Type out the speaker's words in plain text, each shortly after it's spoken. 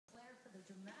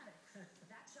dramatic.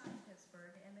 That shot in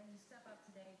Pittsburgh, and then you step up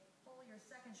today, pull your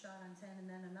second shot on 10, and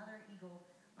then another eagle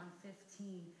on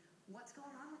 15. What's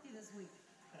going on with you this week?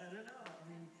 I don't know. I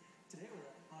mean, today was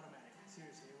automatic.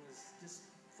 Seriously, it was just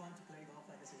fun to play golf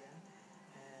like this again.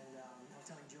 And I was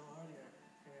telling Joe earlier,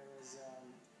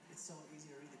 it's so easy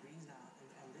to read the greens now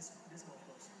on this golf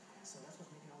course. So that's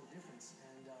what's making all the difference.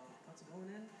 And putts are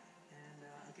going in, and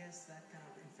I guess that kind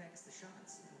of infects the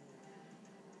shots. And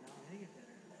now I'm hitting it better.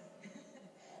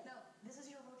 Now, this is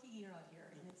your rookie year out here,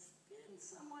 and it's been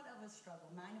somewhat of a struggle.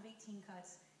 9 of 18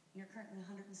 cuts, and you're currently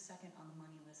 102nd on the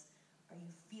money list. Are you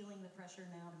feeling the pressure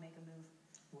now to make a move?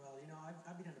 Well, you know,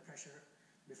 I've been under pressure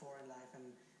before in life, and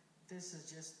this is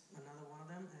just another one of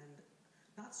them. And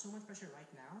not so much pressure right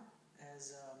now,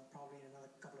 as probably in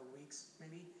another couple of weeks,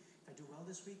 maybe. If I do well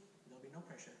this week, there'll be no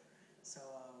pressure. So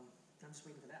I'm just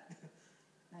waiting for that.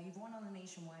 Now, you've won on the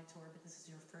Nationwide Tour, but this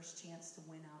is your first chance to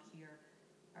win out here.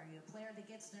 Are you a player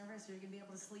that gets nervous? Are you going to be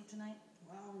able to sleep tonight?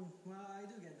 Well, I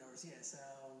do get nervous, yes.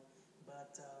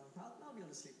 But I'll be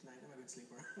able to sleep tonight. I'm a good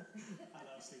sleeper. I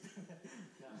love sleep.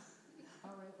 Yeah.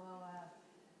 All right, well,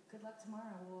 good luck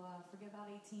tomorrow. We'll forget about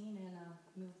 18 and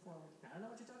move forward. I don't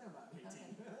know what you're talking about.